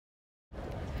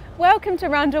Welcome to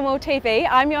Rundle Mall TV.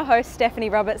 I'm your host Stephanie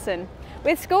Robertson.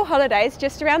 With school holidays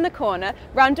just around the corner,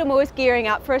 Rundle Mall is gearing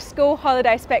up for a school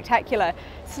holiday spectacular,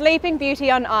 Sleeping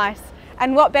Beauty on Ice.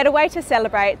 And what better way to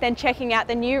celebrate than checking out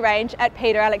the new range at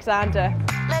Peter Alexander.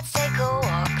 Let's take a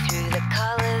walk through the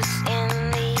colours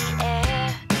in the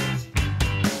air.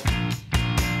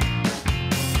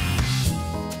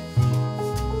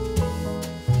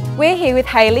 We're here with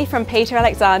Hayley from Peter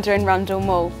Alexander in Rundle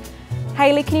Mall.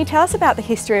 Hayley, can you tell us about the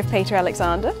history of Peter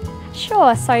Alexander?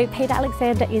 Sure, so Peter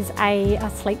Alexander is a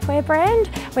sleepwear brand.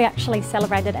 We actually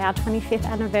celebrated our 25th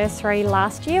anniversary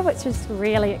last year, which was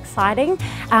really exciting.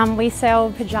 We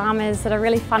sell pyjamas that are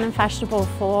really fun and fashionable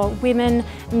for women,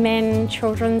 men,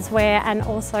 children's wear, and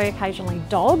also occasionally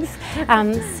dogs.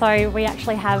 So we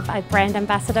actually have a brand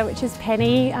ambassador, which is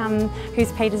Penny,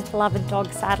 who's Peter's beloved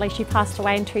dog. Sadly, she passed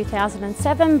away in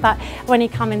 2007, but when you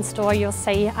come in store, you'll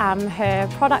see her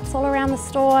products all around the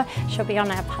store. She'll be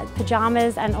on our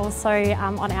pyjamas and also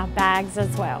on our bags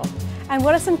as well. And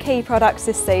what are some key products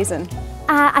this season?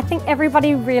 I think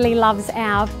everybody really loves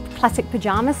our classic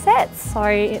pyjama sets. So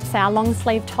it's our long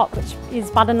sleeve top, which is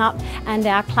button up, and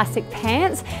our classic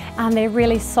pants. They're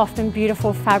really soft and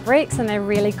beautiful fabrics, and they're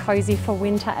really cozy for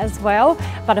winter as well.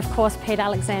 But of course, Peter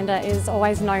Alexander is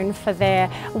always known for their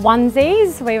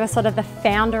onesies. We were sort of the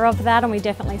founder of that, and we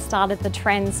definitely started the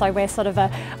trend. So we're sort of a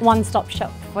one-stop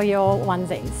shop for your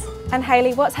onesies. And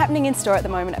Hayley, what's happening in store at the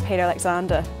moment at Peter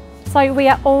Alexander? So we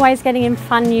are always getting in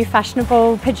fun new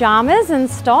fashionable pyjamas in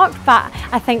stock, but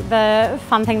I think the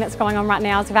fun thing that's going on right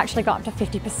now is we've actually got up to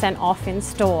 50% off in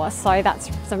store, so that's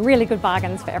some really good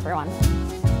bargains for everyone.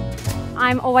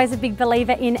 I'm always a big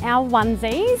believer in our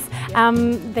onesies.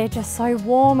 They're just so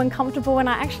warm and comfortable, and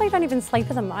I actually don't even sleep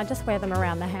with them. I just wear them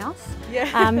around the house.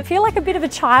 Yeah. Feel like a bit of a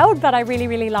child, but I really,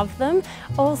 really love them.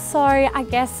 Also, I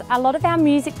guess a lot of our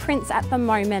music prints at the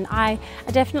moment. I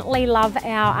definitely love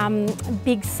our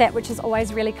big set, which is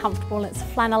always really comfortable. It's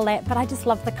flannelette, but I just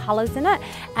love the colours in it.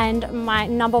 And my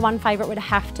number one favourite would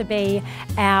have to be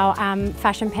our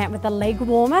fashion pant with the leg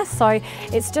warmer. So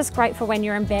it's just great for when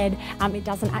you're in bed. It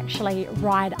doesn't actually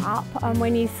ride up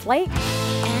when you sleep.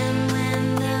 And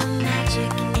when the magic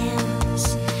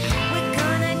ends, we're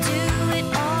gonna do it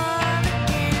all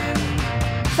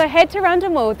again. So head to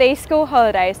Rundle Mall these school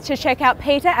holidays to check out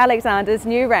Peter Alexander's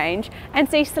new range and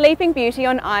see Sleeping Beauty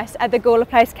on Ice at the Gawler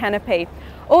Place canopy.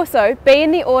 Also, be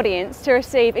in the audience to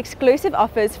receive exclusive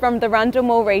offers from the Rundle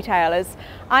Mall retailers.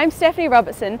 I'm Stephanie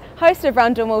Robertson, host of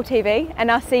Rundle Mall TV,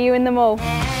 and I'll see you in the mall.